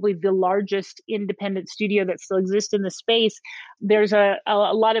probably the largest independent studio that still exists in the space. There's a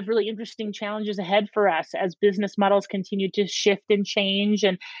lot of really interesting challenges ahead for us as business models continue to shift and change.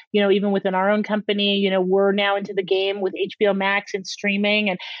 And, even within our own company, we're now into the game with HBO Max and streaming.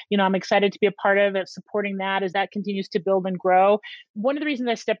 And, I'm excited to be a part of it, supporting that as that continues to build and grow. One of the reasons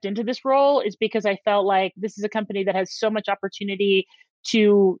I stepped into this role is because I felt like this is a company that has so much opportunity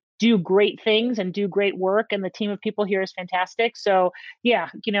to do great things and do great work. And the team of people here is fantastic. So yeah,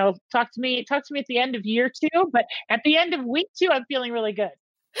 talk to me at the end of year 2, but at the end of week 2, I'm feeling really good.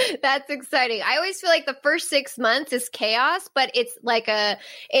 That's exciting. I always feel like the first 6 months is chaos, but it's like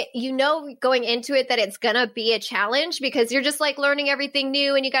going into it that it's going to be a challenge because you're just like learning everything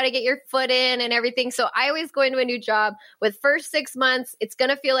new and you got to get your foot in and everything. So I always go into a new job with first 6 months, it's going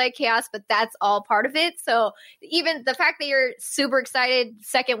to feel like chaos, but that's all part of it. So even the fact that you're super excited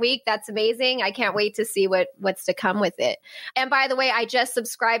second week, that's amazing. I can't wait to see what's to come with it. And by the way, I just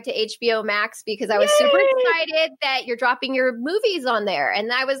subscribed to HBO Max because I was super excited that you're dropping your movies on there. And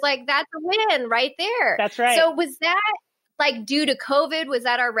I was like, that's a win right there. That's right. So was that like due to COVID? Was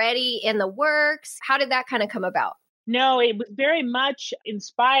that already in the works? How did that kind of come about? No, it was very much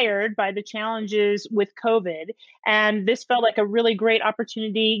inspired by the challenges with COVID. And this felt like a really great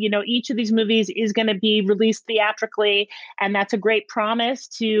opportunity. Each of these movies is going to be released theatrically. And that's a great promise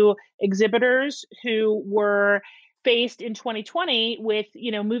to exhibitors who were faced in 2020 with,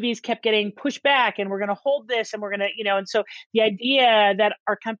 movies kept getting pushed back and we're going to hold this and we're going to, and so the idea that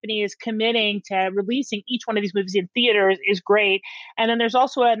our company is committing to releasing each one of these movies in theaters is great. And then there's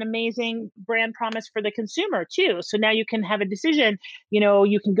also an amazing brand promise for the consumer too. So now you can have a decision,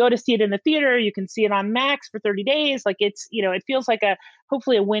 you can go to see it in the theater, you can see it on Max for 30 days. Like it's, it feels like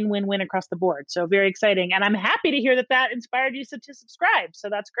hopefully a win-win-win across the board. So very exciting. And I'm happy to hear that inspired you to subscribe. So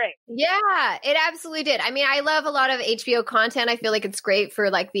that's great. Yeah, it absolutely did. I mean, I love a lot of HBO content. I feel like it's great for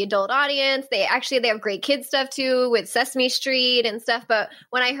like the adult audience. They have great kid stuff too with Sesame Street and stuff. But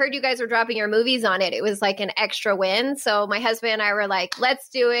when I heard you guys were dropping your movies on it, it was like an extra win. So my husband and I were like, let's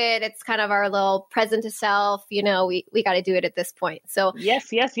do it. It's kind of our little present to self. We got to do it at this point. So yes.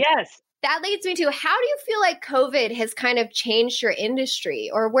 That leads me to, how do you feel like COVID has kind of changed your industry,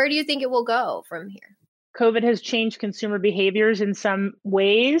 or where do you think it will go from here? COVID has changed consumer behaviors in some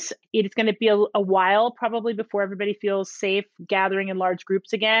ways. It's going to be a while probably before everybody feels safe gathering in large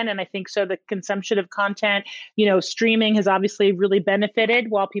groups again. And I think so the consumption of content, streaming has obviously really benefited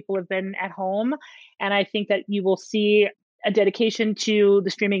while people have been at home. And I think that you will see a dedication to the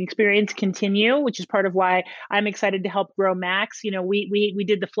streaming experience continue, which is part of why I'm excited to help grow Max. We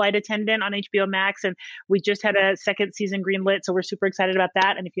did The Flight Attendant on HBO Max, and we just had a second season greenlit. So we're super excited about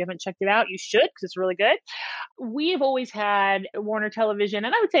that. And if you haven't checked it out, you should, because it's really good. We've always had Warner Television,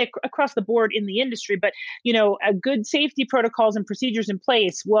 and I would say across the board in the industry, but, a good safety protocols and procedures in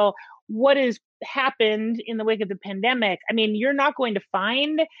place. Well, what has happened in the wake of the pandemic? I mean, you're not going to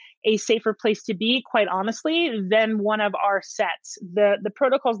find a safer place to be, quite honestly, than one of our sets. The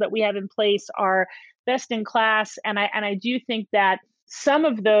protocols that we have in place are best in class. And I do think that some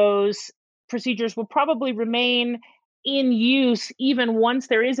of those procedures will probably remain in use even once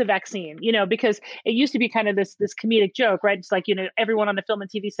there is a vaccine, because it used to be kind of this comedic joke, right? It's like, everyone on the film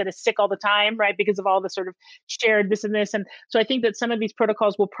and TV set is sick all the time, right? Because of all the sort of shared this and this. And so I think that some of these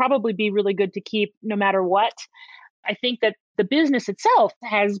protocols will probably be really good to keep no matter what. I think that the business itself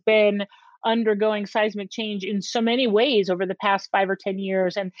has been undergoing seismic change in so many ways over the past 5 or 10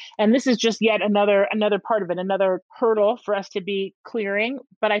 years. And this is just yet another part of it, another hurdle for us to be clearing.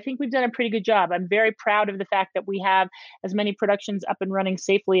 But I think we've done a pretty good job. I'm very proud of the fact that we have as many productions up and running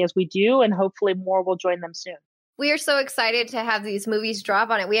safely as we do, and hopefully more will join them soon. We are so excited to have these movies drop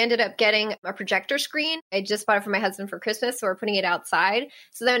on it. We ended up getting a projector screen. I just bought it for my husband for Christmas, so we're putting it outside.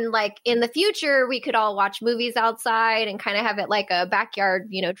 So then, like, in the future, we could all watch movies outside and kind of have it like a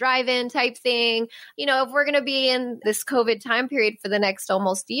backyard, drive-in type thing. If we're going to be in this COVID time period for the next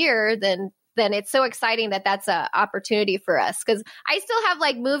almost year, then it's so exciting that that's an opportunity for us. Because I still have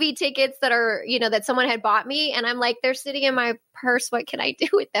like movie tickets that are, that someone had bought me. And I'm like, they're sitting in my purse. What can I do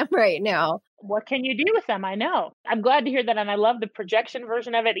with them right now? What can you do with them? I know. I'm glad to hear that. And I love the projection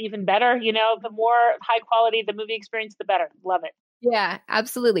version of it even better. The more high quality the movie experience, the better. Love it. Yeah,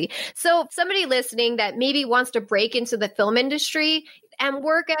 absolutely. So somebody listening that maybe wants to break into the film industry and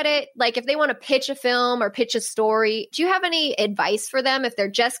work at it, like if they want to pitch a film or pitch a story, do you have any advice for them if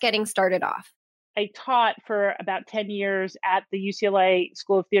they're just getting started off? I taught for about 10 years at the UCLA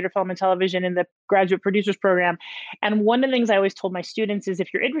School of Theater, Film, and Television in the Graduate Producers Program. And one of the things I always told my students is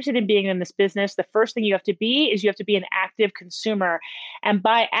if you're interested in being in this business, the first thing you have to be an active consumer. And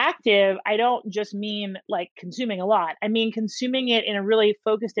by active, I don't just mean like consuming a lot. I mean consuming it in a really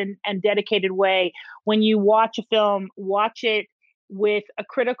focused and dedicated way. When you watch a film, watch it with a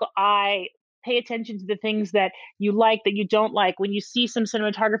critical eye, pay attention to the things that you like, that you don't like. When you see some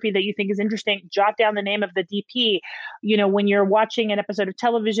cinematography that you think is interesting, jot down the name of the DP. When you're watching an episode of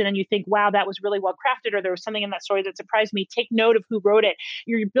television and you think, wow, that was really well crafted, or there was something in that story that surprised me, take note of who wrote it.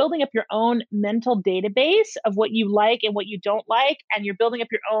 You're building up your own mental database of what you like and what you don't like. And you're building up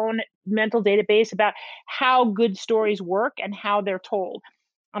your own mental database about how good stories work and how they're told.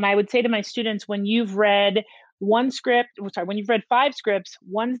 And I would say to my students, when you've read when you've read 5 scripts,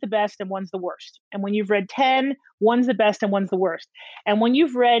 one's the best and one's the worst. And when you've read 10, one's the best and one's the worst. And when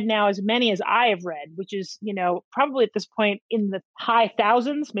you've read now as many as I have read, which is, probably at this point in the high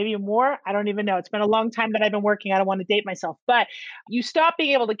thousands, maybe more, I don't even know. It's been a long time that I've been working. I don't want to date myself, but you stop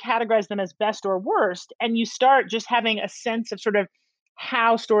being able to categorize them as best or worst, and you start just having a sense of sort of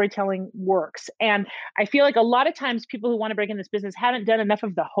how storytelling works. And I feel like a lot of times people who want to break in this business haven't done enough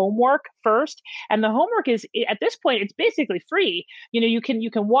of the homework first. And the homework is, at this point, it's basically free. You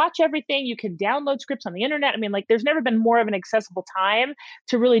can watch everything. You can download scripts on the internet. I mean, like, there's never been more of an accessible time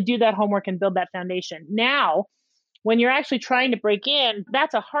to really do that homework and build that foundation. Now, when you're actually trying to break in,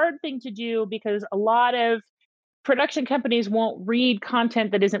 that's a hard thing to do because a lot of production companies won't read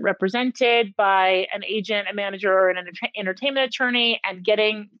content that isn't represented by an agent, a manager, or an entertainment attorney, and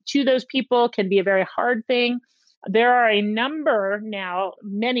getting to those people can be a very hard thing. There are a number now,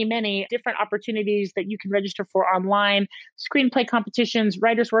 many different opportunities that you can register for online, screenplay competitions,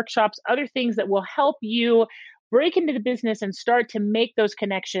 writers' workshops, other things that will help you break into the business and start to make those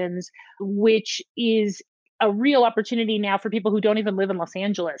connections, which is a real opportunity now for people who don't even live in Los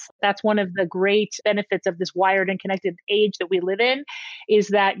Angeles. That's one of the great benefits of this wired and connected age that we live in, is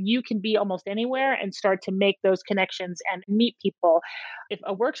that you can be almost anywhere and start to make those connections and meet people. If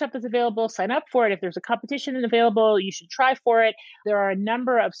a workshop is available, sign up for it. If there's a competition available, you should try for it. There are a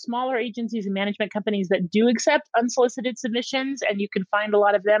number of smaller agencies and management companies that do accept unsolicited submissions, and you can find a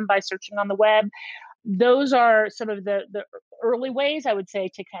lot of them by searching on the web. Those are some of the early ways, I would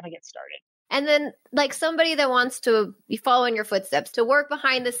say, to kind of get started. And then, like, somebody that wants to be following your footsteps, to work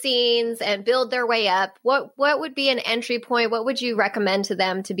behind the scenes and build their way up, what would be an entry point? What would you recommend to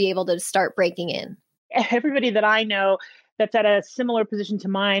them to be able to start breaking in? Everybody that I know that's at a similar position to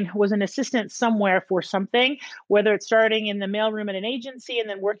mine was an assistant somewhere for something, whether it's starting in the mailroom at an agency and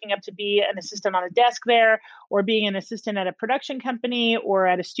then working up to be an assistant on a desk there, or being an assistant at a production company or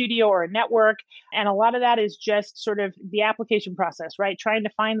at a studio or a network. And a lot of that is just sort of the application process, right? Trying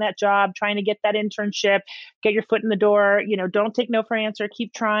to find that job, trying to get that internship, get your foot in the door, don't take no for an answer,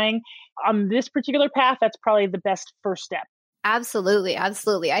 keep trying. On this particular path, that's probably the best first step. Absolutely.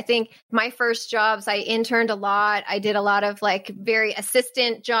 Absolutely. I think my first jobs, I interned a lot. I did a lot of very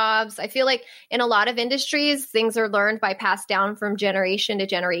assistant jobs. I feel like in a lot of industries, things are learned by passed down from generation to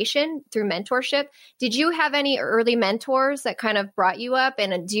generation through mentorship. Did you have any early mentors that kind of brought you up?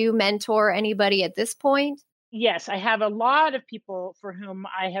 And do you mentor anybody at this point? Yes, I have a lot of people for whom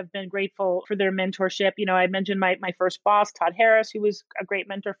I have been grateful for their mentorship. I mentioned my first boss, Todd Harris, who was a great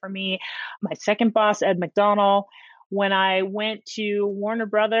mentor for me. My second boss, Ed McDonnell. When I went to Warner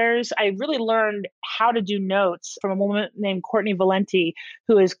Brothers, I really learned how to do notes from a woman named Courtney Valenti,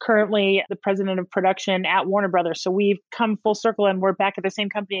 who is currently the president of production at Warner Brothers. So we've come full circle and we're back at the same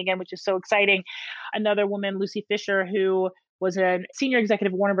company again, which is so exciting. Another woman, Lucy Fisher, who was a senior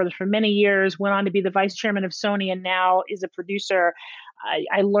executive at Warner Brothers for many years, went on to be the vice chairman of Sony, and now is a producer.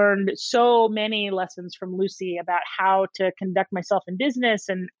 I learned so many lessons from Lucy about how to conduct myself in business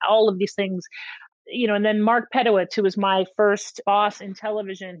and all of these things. And then Mark Pedowitz, who was my first boss in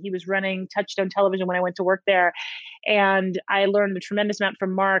television, he was running Touchstone Television when I went to work there. And I learned a tremendous amount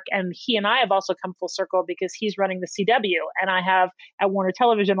from Mark. And he and I have also come full circle because he's running the CW. And I have at Warner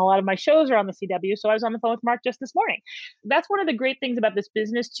Television, a lot of my shows are on the CW. So I was on the phone with Mark just this morning. That's one of the great things about this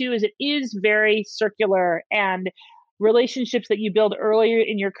business, too, is it is very circular, and relationships that you build earlier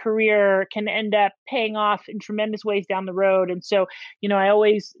in your career can end up paying off in tremendous ways down the road. And so, I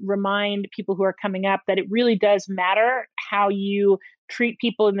always remind people who are coming up that it really does matter how you treat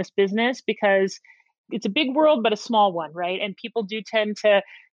people in this business, because it's a big world, but a small one, right? And people do tend to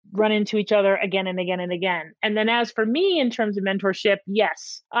run into each other again and again and again. And then as for me, in terms of mentorship,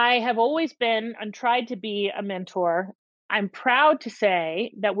 yes, I have always been and tried to be a mentor. I'm proud to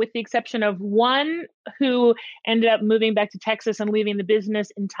say that with the exception of one who ended up moving back to Texas and leaving the business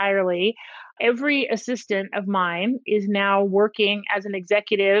entirely, every assistant of mine is now working as an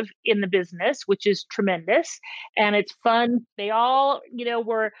executive in the business, which is tremendous. And it's fun. They all,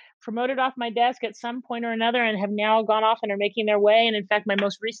 were promoted off my desk at some point or another and have now gone off and are making their way. And in fact, my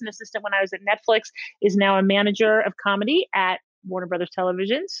most recent assistant when I was at Netflix is now a manager of comedy at Warner Brothers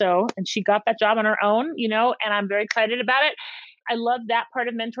Television. And she got that job on her own, and I'm very excited about it. I love that part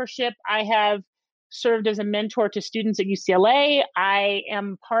of mentorship. I have served as a mentor to students at UCLA. I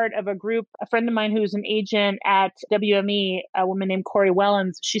am part of a group, a friend of mine who's an agent at WME, a woman named Corey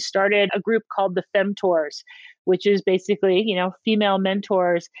Wellens. She started a group called the Femtors, which is basically, female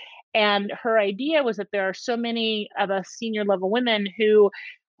mentors. And her idea was that there are so many of us senior level women who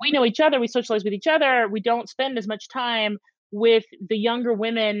we know each other, we socialize with each other, we don't spend as much time with the younger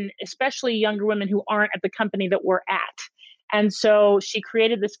women, especially younger women who aren't at the company that we're at. And so she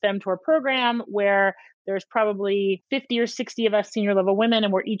created this Femtor program where there's probably 50 or 60 of us senior level women,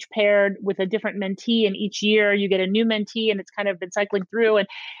 and we're each paired with a different mentee. And each year you get a new mentee, and it's kind of been cycling through. And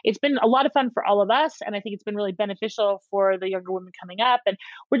it's been a lot of fun for all of us. And I think it's been really beneficial for the younger women coming up. And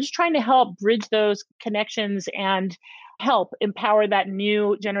we're just trying to help bridge those connections and help empower that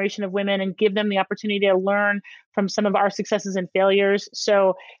new generation of women and give them the opportunity to learn from some of our successes and failures.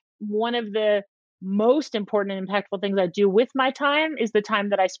 So one of the most important and impactful things I do with my time is the time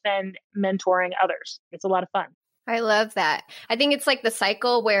that I spend mentoring others. It's a lot of fun. I love that. I think it's like the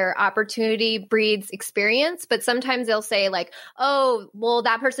cycle where opportunity breeds experience, but sometimes they'll say like, oh, well,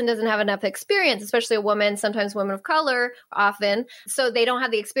 that person doesn't have enough experience, especially a woman, sometimes women of color often. So they don't have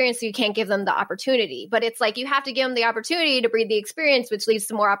the experience, so you can't give them the opportunity. But it's like you have to give them the opportunity to breed the experience, which leads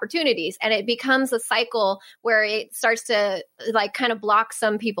to more opportunities. And it becomes a cycle where it starts to like kind of block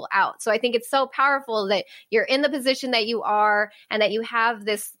some people out. So I think it's so powerful that you're in the position that you are and that you have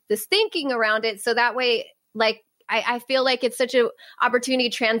this thinking around it. So that way, like, I feel like it's such an opportunity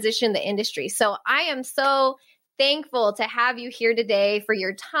to transition the industry. So I am so thankful to have you here today for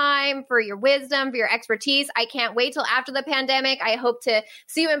your time, for your wisdom, for your expertise. I can't wait till after the pandemic. I hope to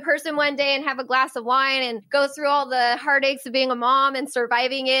see you in person one day and have a glass of wine and go through all the heartaches of being a mom and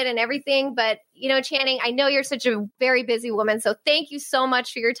surviving it and everything. But, Channing, I know you're such a very busy woman. So thank you so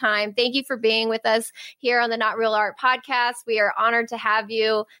much for your time. Thank you for being with us here on the Not Real Art podcast. We are honored to have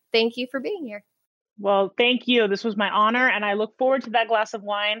you. Thank you for being here. Well, thank you. This was my honor, and I look forward to that glass of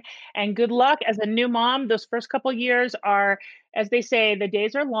wine. And good luck as a new mom. Those first couple years are, as they say, the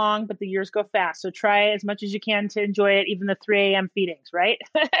days are long, but the years go fast. So try as much as you can to enjoy it, even the 3 a.m. feedings, right?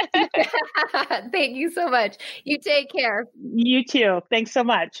 Thank you so much. You take care. You too. Thanks so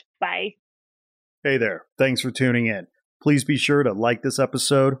much. Bye. Hey there. Thanks for tuning in. Please be sure to like this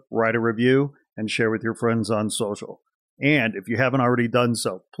episode, write a review, and share with your friends on social. And if you haven't already done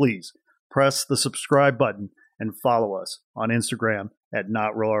so, please press the subscribe button and follow us on Instagram at Not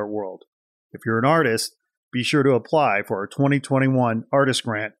Real Art World. If you're an artist, be sure to apply for our 2021 artist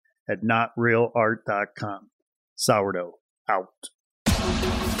grant at notrealart.com. Sourdough out.